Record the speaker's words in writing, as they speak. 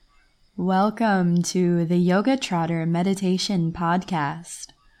Welcome to the Yoga Trotter Meditation Podcast.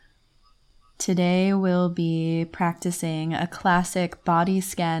 Today we'll be practicing a classic body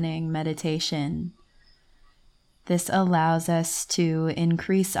scanning meditation. This allows us to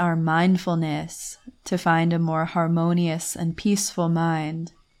increase our mindfulness to find a more harmonious and peaceful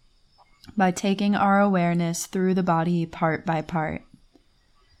mind by taking our awareness through the body part by part.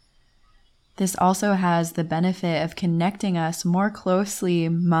 This also has the benefit of connecting us more closely,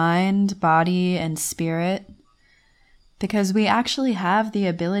 mind, body, and spirit, because we actually have the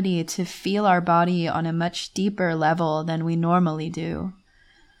ability to feel our body on a much deeper level than we normally do.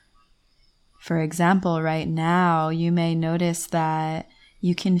 For example, right now, you may notice that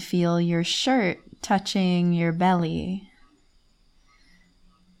you can feel your shirt touching your belly.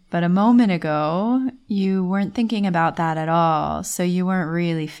 But a moment ago, you weren't thinking about that at all, so you weren't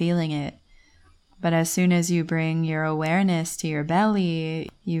really feeling it. But as soon as you bring your awareness to your belly,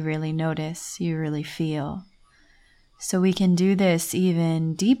 you really notice, you really feel. So we can do this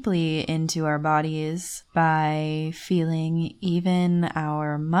even deeply into our bodies by feeling even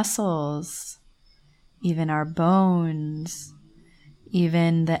our muscles, even our bones,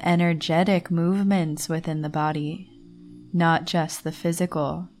 even the energetic movements within the body, not just the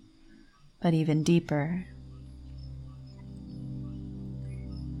physical, but even deeper.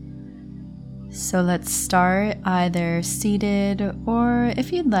 So let's start either seated or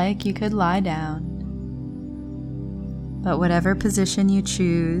if you'd like, you could lie down. But whatever position you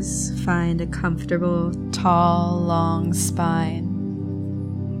choose, find a comfortable, tall, long spine.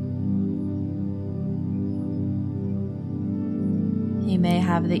 You may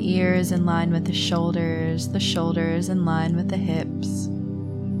have the ears in line with the shoulders in line with the hips.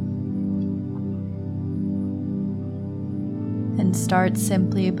 And start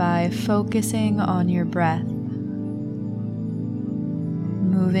simply by focusing on your breath,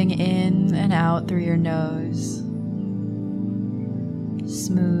 moving in and out through your nose,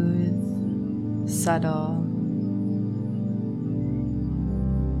 smooth, subtle.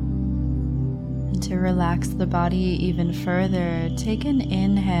 And to relax the body even further, take an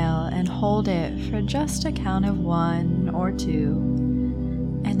inhale and hold it for just a count of 1 or 2.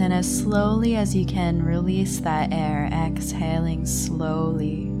 And then as slowly as you can, release that air, exhaling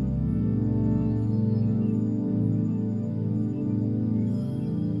slowly.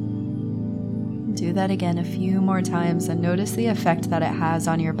 Do that again a few more times and notice the effect that it has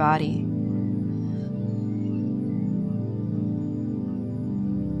on your body.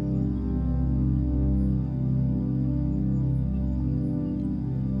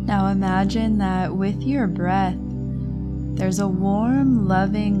 Now imagine that with your breath, there's a warm,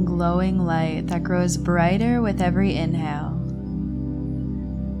 loving, glowing light that grows brighter with every inhale.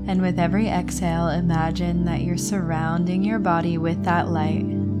 And with every exhale, imagine that you're surrounding your body with that light,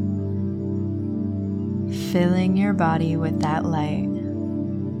 filling your body with that light,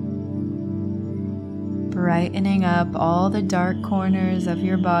 brightening up all the dark corners of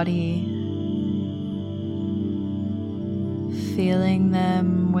your body, feeling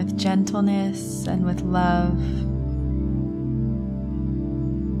them with gentleness and with love,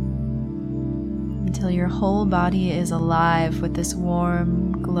 until your whole body is alive with this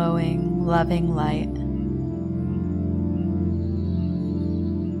warm, glowing, loving light.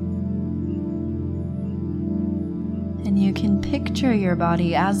 And you can picture your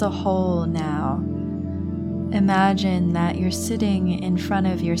body as a whole now. Imagine that you're sitting in front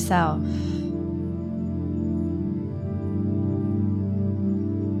of yourself.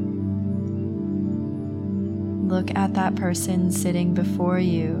 Look at that person sitting before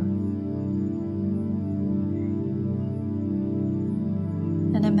you.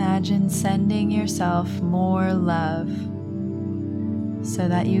 And imagine sending yourself more love so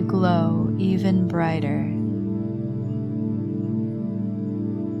that you glow even brighter.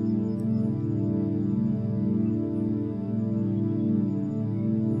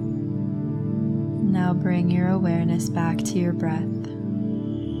 Now bring your awareness back to your breath.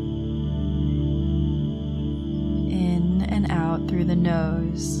 In and out through the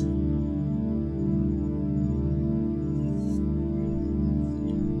nose.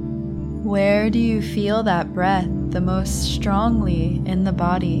 Where do you feel that breath the most strongly in the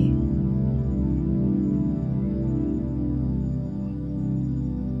body?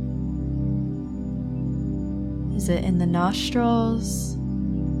 Is it in the nostrils?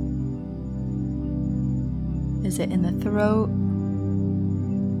 Is it in the throat?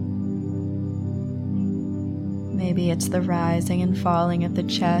 Maybe it's the rising and falling of the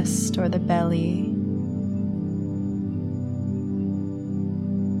chest or the belly.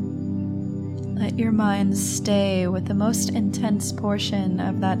 Let your mind stay with the most intense portion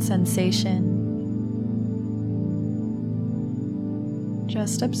of that sensation.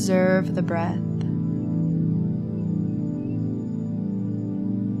 Just observe the breath.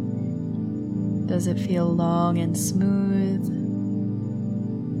 Does it feel long and smooth?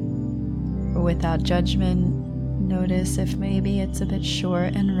 Or without judgment, notice if maybe it's a bit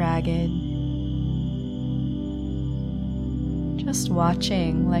short and ragged. Just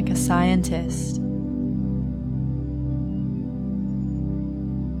watching like a scientist.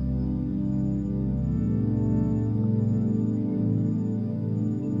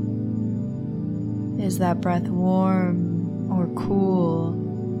 Is that breath warm or cool?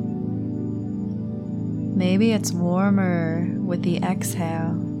 Maybe it's warmer with the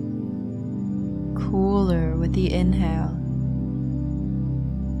exhale, cooler with the inhale.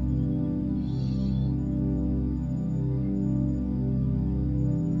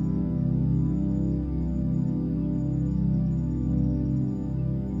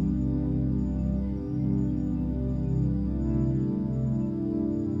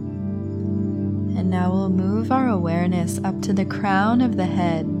 And now we'll move our awareness up to the crown of the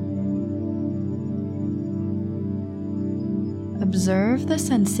head. Observe the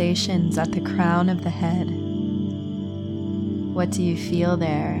sensations at the crown of the head. What do you feel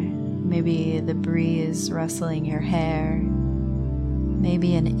there? Maybe the breeze rustling your hair,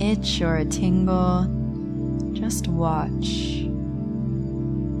 maybe an itch or a tingle. Just watch.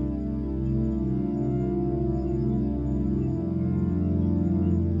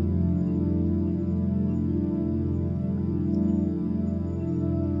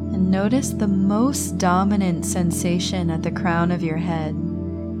 Notice the most dominant sensation at the crown of your head.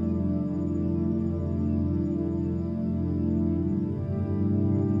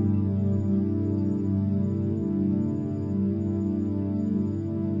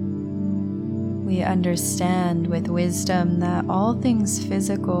 We understand with wisdom that all things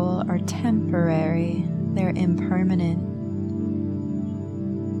physical are temporary, they're impermanent.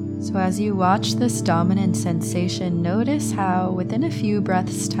 So as you watch this dominant sensation, notice how within a few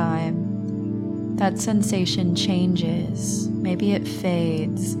breaths' time, that sensation changes. Maybe it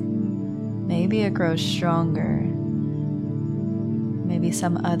fades. Maybe it grows stronger. Maybe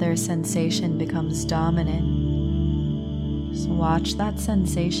some other sensation becomes dominant. Just watch that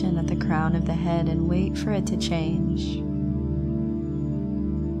sensation at the crown of the head and wait for it to change.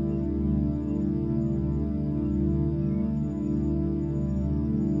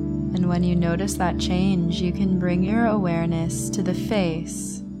 And when you notice that change, you can bring your awareness to the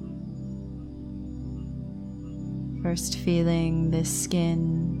face. First feeling this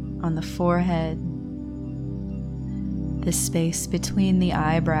skin on the forehead, the space between the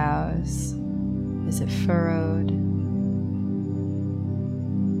eyebrows. Is it furrowed?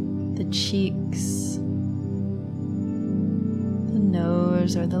 The cheeks, the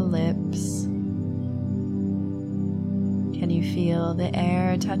nose or the lips. Can you feel the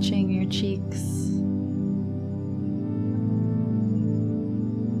air touching your cheeks?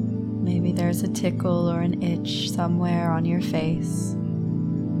 Maybe there's a tickle or an itch somewhere on your face.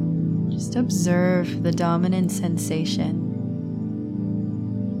 Just observe the dominant sensation.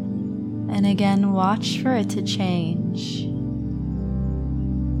 And again, watch for it to change.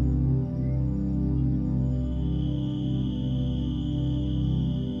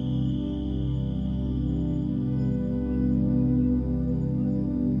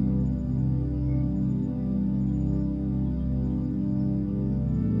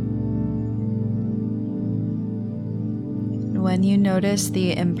 When you notice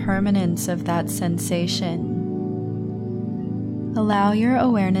the impermanence of that sensation, allow your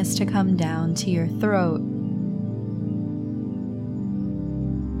awareness to come down to your throat.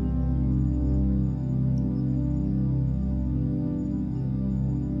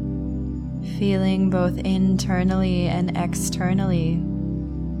 Feeling both internally and externally,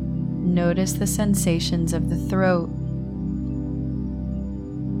 notice the sensations of the throat.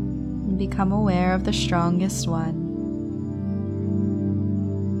 And become aware of the strongest one.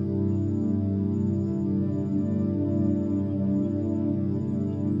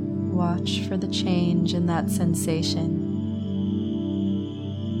 Watch for the change in that sensation.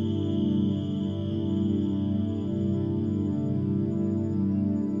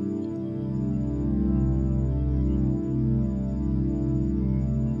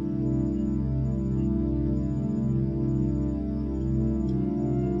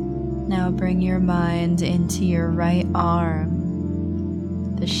 Now bring your mind into your right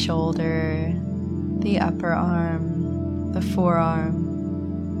arm, the shoulder, the upper arm, the forearm.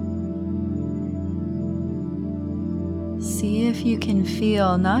 See if you can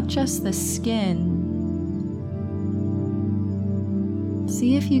feel not just the skin.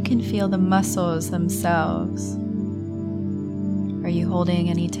 See if you can feel the muscles themselves. Are you holding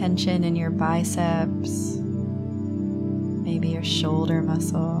any tension in your biceps? Maybe your shoulder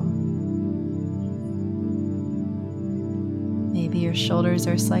muscle. Maybe your shoulders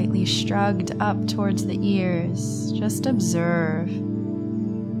are slightly shrugged up towards the ears. Just observe.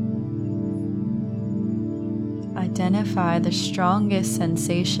 Identify the strongest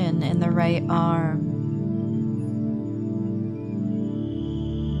sensation in the right arm.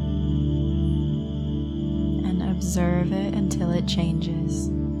 And observe it until it changes.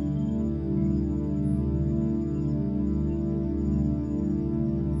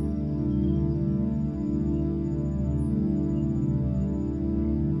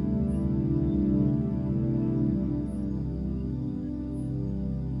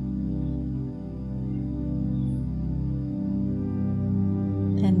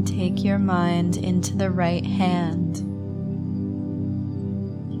 And take your mind into the right hand,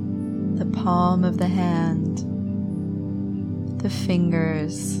 the palm of the hand, the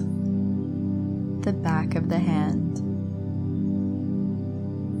fingers, the back of the hand.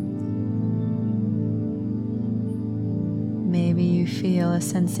 Maybe you feel a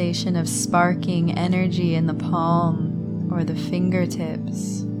sensation of sparking energy in the palm or the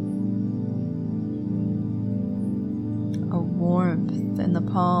fingertips. Warmth in the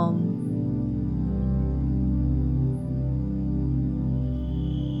palm.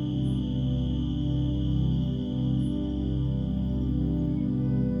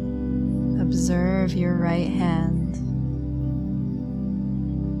 Observe your right hand,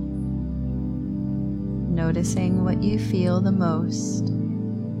 noticing what you feel the most,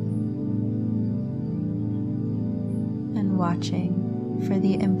 and watching for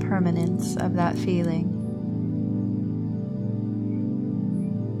the impermanence of that feeling.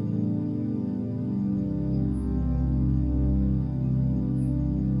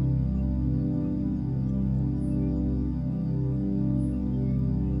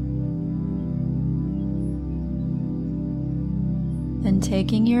 Then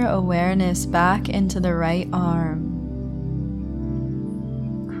taking your awareness back into the right arm,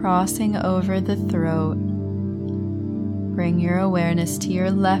 crossing over the throat, bring your awareness to your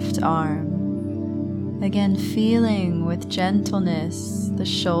left arm, again feeling with gentleness the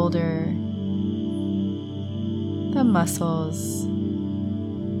shoulder, the muscles,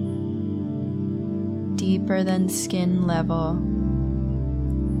 deeper than skin level.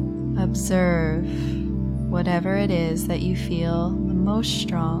 Observe whatever it is that you feel the most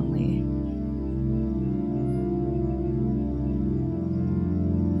strongly.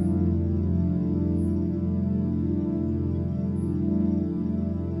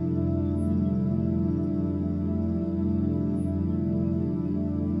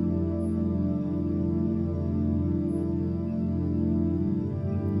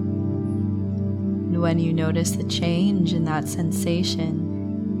 And when you notice the change in that sensation,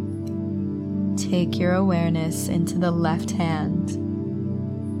 take your awareness into the left hand.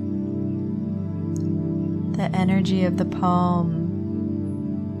 The energy of the palm,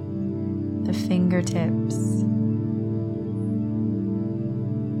 the fingertips.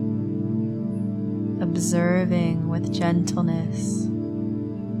 Observing with gentleness.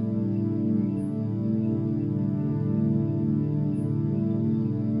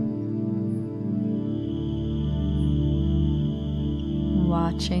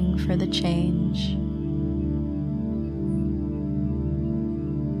 Watching for the change.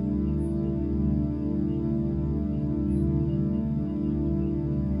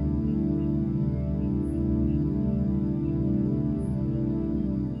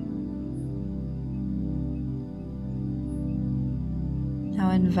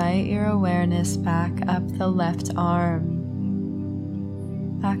 Now invite your awareness back up the left arm,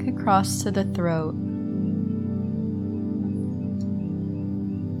 back across to the throat.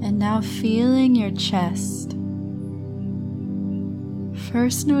 And now feeling your chest.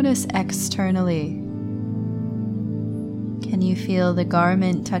 First notice externally. Can you feel the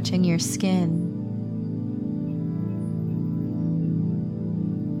garment touching your skin?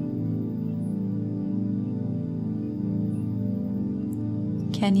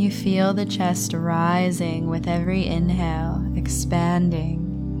 Can you feel the chest rising with every inhale, expanding?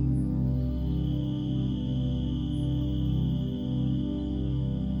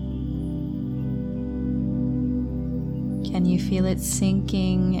 Can you feel it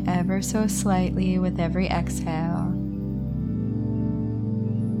sinking ever so slightly with every exhale?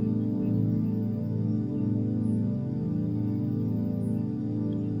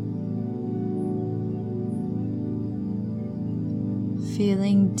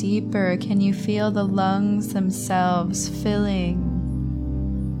 feeling deeper, can you feel the lungs themselves filling,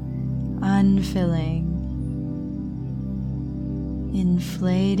 unfilling,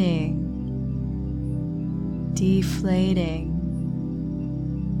 inflating, deflating?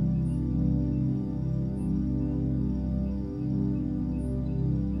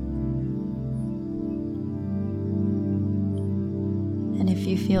 And if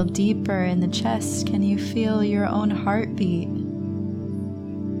you feel deeper in the chest, can you feel your own heartbeat?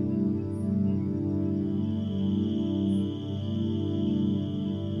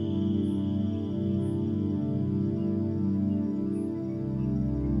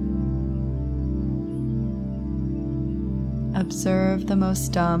 Observe the most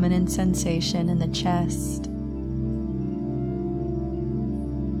dominant sensation in the chest.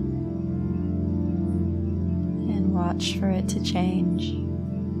 And watch for it to change.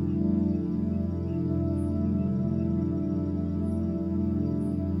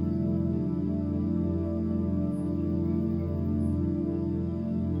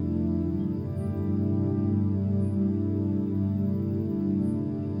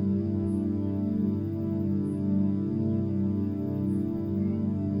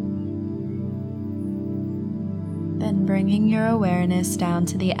 Then bringing your awareness down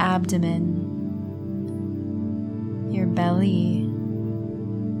to the abdomen, your belly.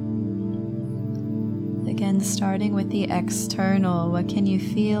 Again, starting with the external, what can you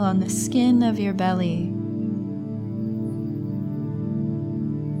feel on the skin of your belly?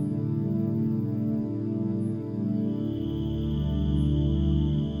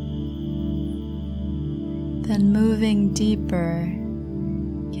 Then moving deeper,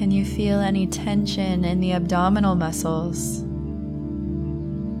 can you feel any tension in the abdominal muscles?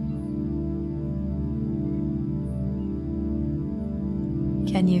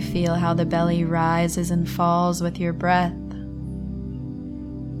 Can you feel how the belly rises and falls with your breath?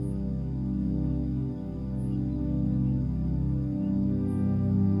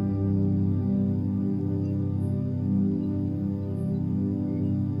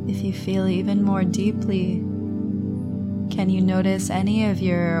 If you feel even more deeply, can you notice any of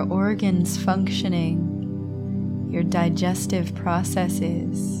your organs functioning, your digestive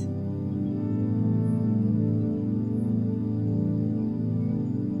processes?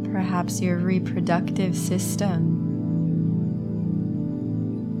 Perhaps your reproductive system?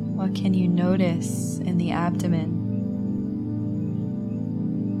 What can you notice in the abdomen?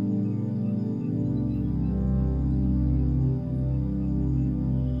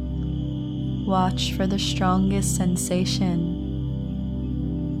 Watch for the strongest sensation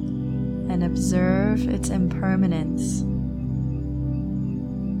and observe its impermanence.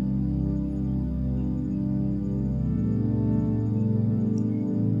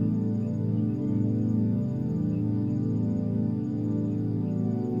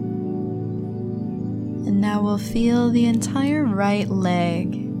 And now we'll feel the entire right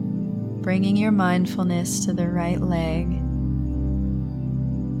leg, bringing your mindfulness to the right leg.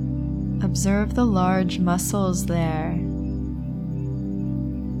 Observe the large muscles there.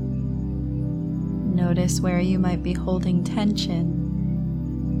 Notice where you might be holding tension.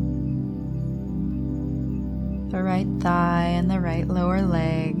 The right thigh and the right lower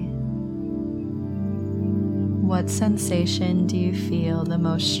leg. What sensation do you feel the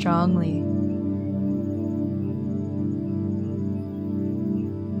most strongly?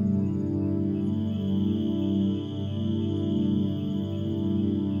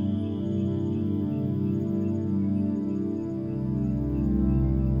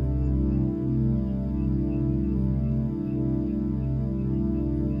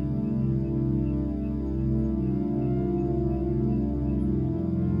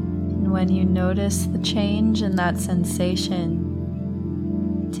 When you notice the change in that sensation,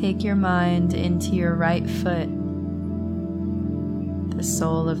 take your mind into your right foot, the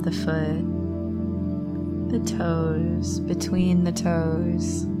sole of the foot, the toes, between the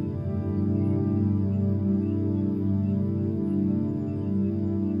toes.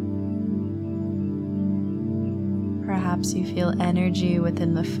 Perhaps you feel energy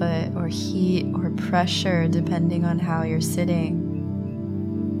within the foot, or heat or pressure depending on how you're sitting.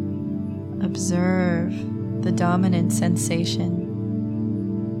 Observe the dominant sensation.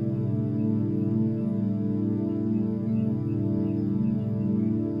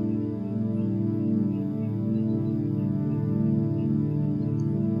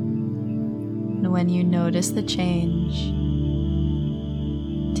 And when you notice the change,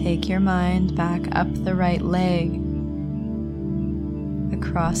 take your mind back up the right leg,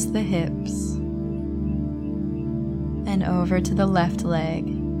 across the hips, and over to the left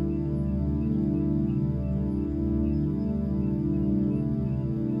leg.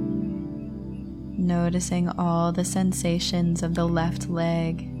 noticing all the sensations of the left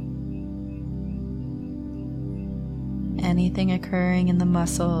leg. Anything occurring in the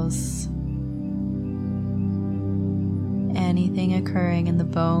muscles, anything occurring in the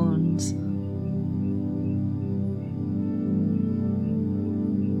bones.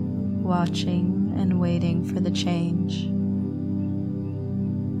 Watching and waiting for the change.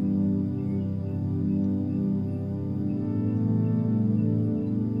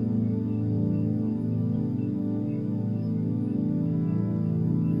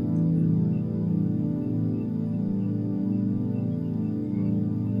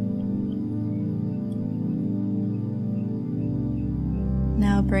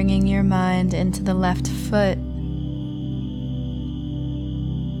 Now bringing your mind into the left foot.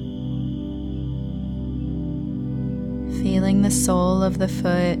 Feeling the sole of the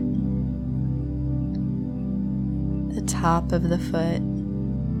foot, the top of the foot,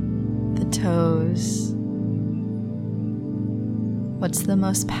 the toes. What's the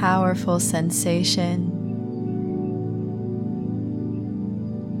most powerful sensation?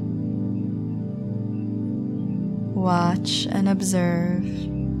 Watch and observe.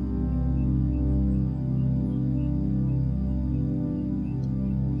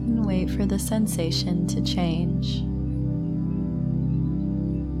 And wait for the sensation to change.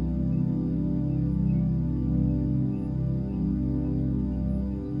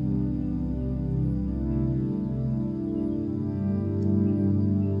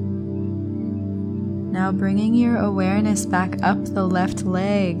 Now bringing your awareness back up the left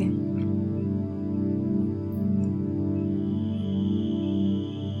leg.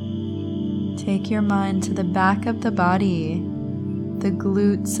 Take your mind to the back of the body, the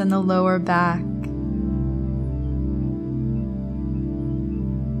glutes and the lower back.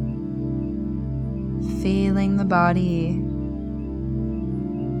 Feeling the body,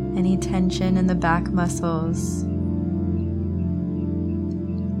 any tension in the back muscles,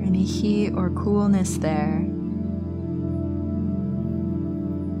 any heat or coolness there,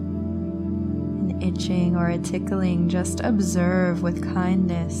 an itching or a tickling. Just observe with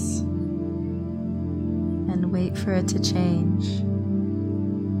kindness and wait for it to change.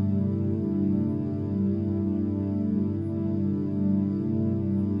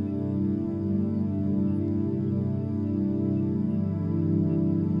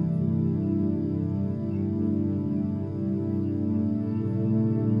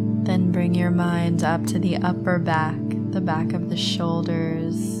 Then bring your mind up to the upper back, the back of the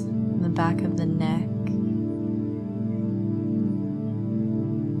shoulders, and the back of the neck.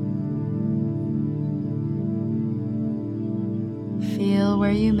 Feel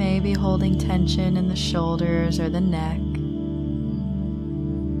where you may be holding tension in the shoulders or the neck.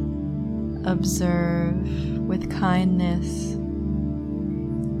 Observe with kindness,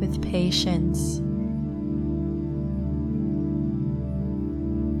 with patience.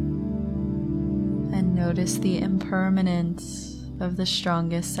 And notice the impermanence of the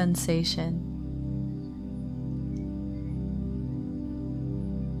strongest sensation.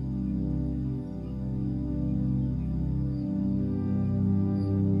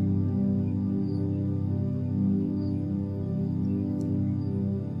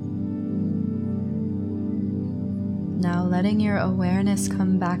 Now letting your awareness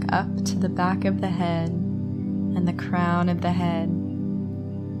come back up to the back of the head and the crown of the head.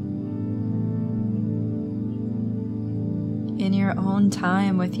 In your own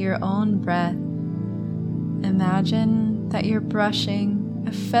time, with your own breath, imagine that you're brushing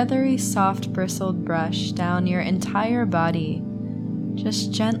a feathery, soft, bristled brush down your entire body,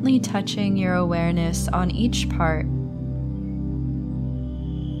 just gently touching your awareness on each part.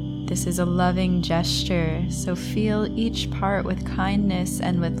 This is a loving gesture, so feel each part with kindness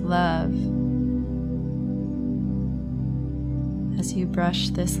and with love. As you brush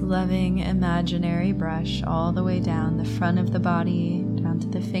this loving imaginary brush all the way down the front of the body, down to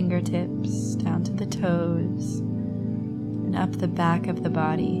the fingertips, down to the toes, and up the back of the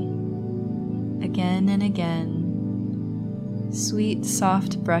body. Again and again, sweet,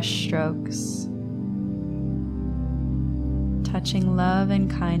 soft brush strokes, touching love and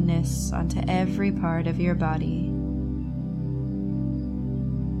kindness onto every part of your body.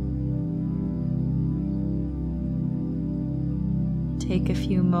 Take a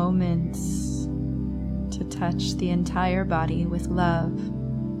few moments to touch the entire body with love,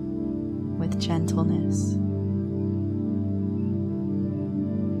 with gentleness.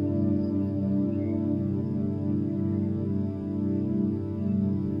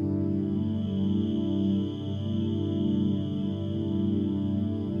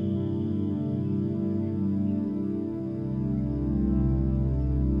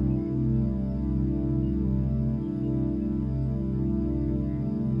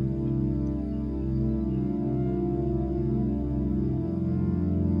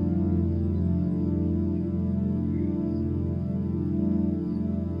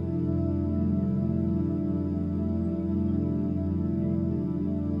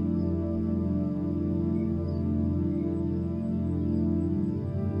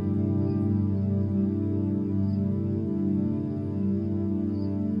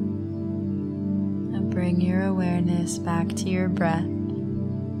 awareness back to your breath.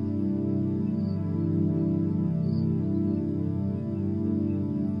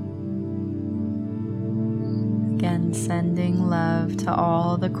 Again, sending love to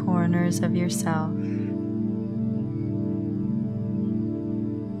all the corners of yourself.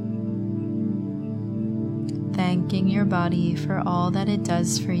 Thanking your body for all that it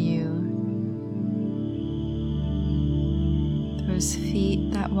does for you. Those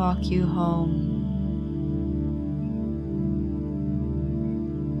feet that walk you home.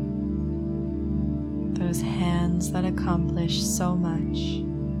 Those hands that accomplish so much.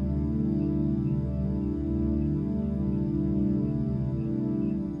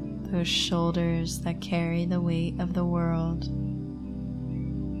 Those shoulders that carry the weight of the world.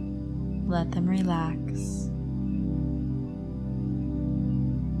 Let them relax.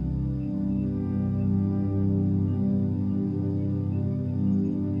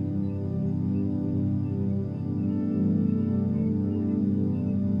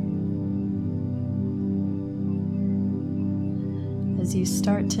 As you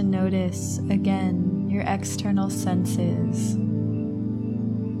start to notice again your external senses,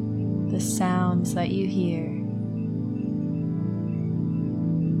 the sounds that you hear,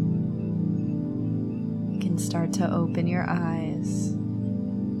 you can start to open your eyes.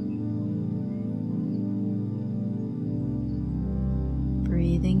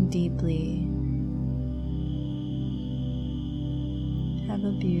 Breathing deeply. Have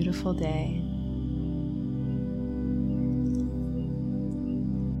a beautiful day.